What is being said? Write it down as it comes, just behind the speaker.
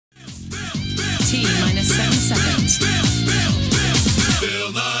T minus 7 seconds.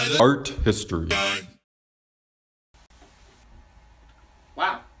 Art history.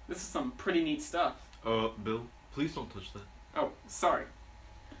 Wow, this is some pretty neat stuff. Bill, please don't touch that. Oh, sorry.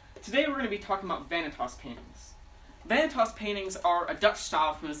 Today we're going to be talking about Vanitas paintings. Vanitas paintings are a Dutch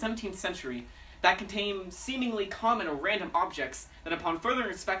style from the 17th century that contain seemingly common or random objects that upon further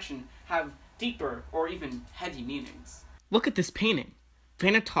inspection have deeper or even heavy meanings. Look at this painting,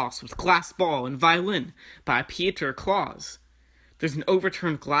 Vanitas with Glass Ball and Violin by Pieter Claus. There's an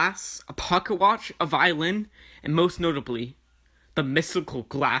overturned glass, a pocket watch, a violin, and most notably, the mystical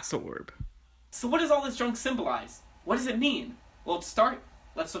glass orb. So what does all this junk symbolize? What does it mean? Well, to start,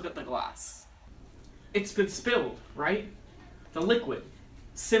 let's look at the glass. It's been spilled, right? The liquid,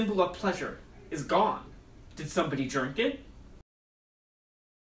 symbol of pleasure, is gone. Did somebody drink it?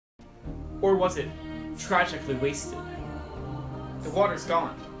 Or was it tragically wasted? The water's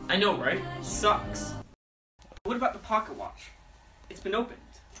gone. I know, right? Sucks. What about the pocket watch? It's been opened,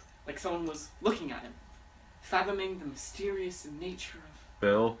 like someone was looking at him, fathoming the mysterious nature of...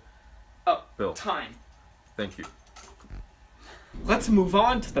 Bill? Oh, Bill. Time. Thank you. Let's move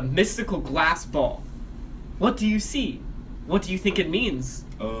on to the mystical glass ball. What do you see? What do you think it means?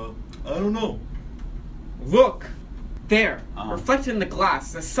 I don't know. Look! There, reflected in the glass,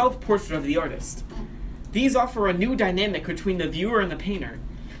 is a self-portrait of the artist. These offer a new dynamic between the viewer and the painter.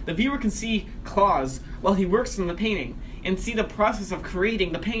 The viewer can see Claus while he works on the painting, and see the process of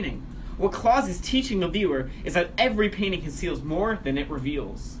creating the painting. What Claus is teaching the viewer is that every painting conceals more than it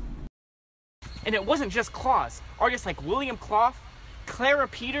reveals. And it wasn't just Claus. Artists like William Clough, Clara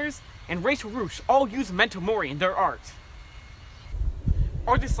Peters, and Rachel Roush all use memento mori in their art.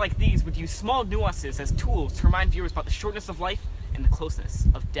 Artists like these would use small nuances as tools to remind viewers about the shortness of life and the closeness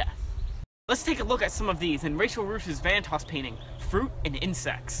of death. Let's take a look at some of these in Rachel Roush's Vanitas painting, Fruit and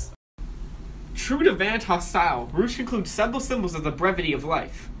Insects. True to Vanitas style, Roush includes several symbols of the brevity of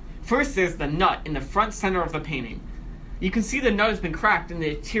life. First there's the nut in the front center of the painting. You can see the nut has been cracked and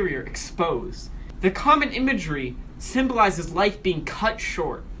the interior exposed. The common imagery symbolizes life being cut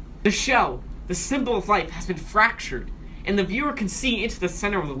short. The shell, the symbol of life, has been fractured, and the viewer can see into the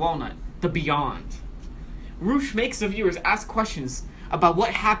center of the walnut, the beyond. Roush makes the viewers ask questions about what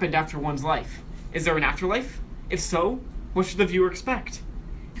happened after one's life. Is there an afterlife? If so, what should the viewer expect?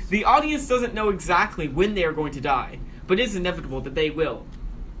 The audience doesn't know exactly when they are going to die, but it is inevitable that they will.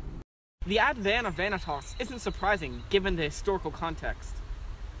 The advent of Vanitas isn't surprising given the historical context.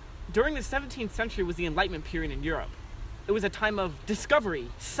 During the 17th century was the Enlightenment period in Europe. It was a time of discovery,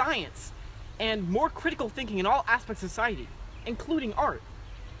 science, and more critical thinking in all aspects of society, including art.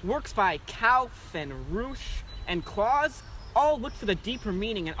 Works by Clough and Roush and Claus all look for the deeper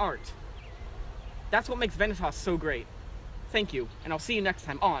meaning in art. That's what makes Vanitas so great. Thank you, and I'll see you next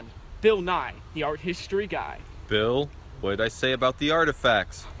time on Bill Nye, the Art History Guy. Bill, what did I say about the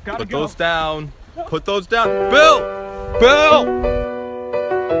artifacts? Gotta Put go. those down. Put those down. Bill! Bill!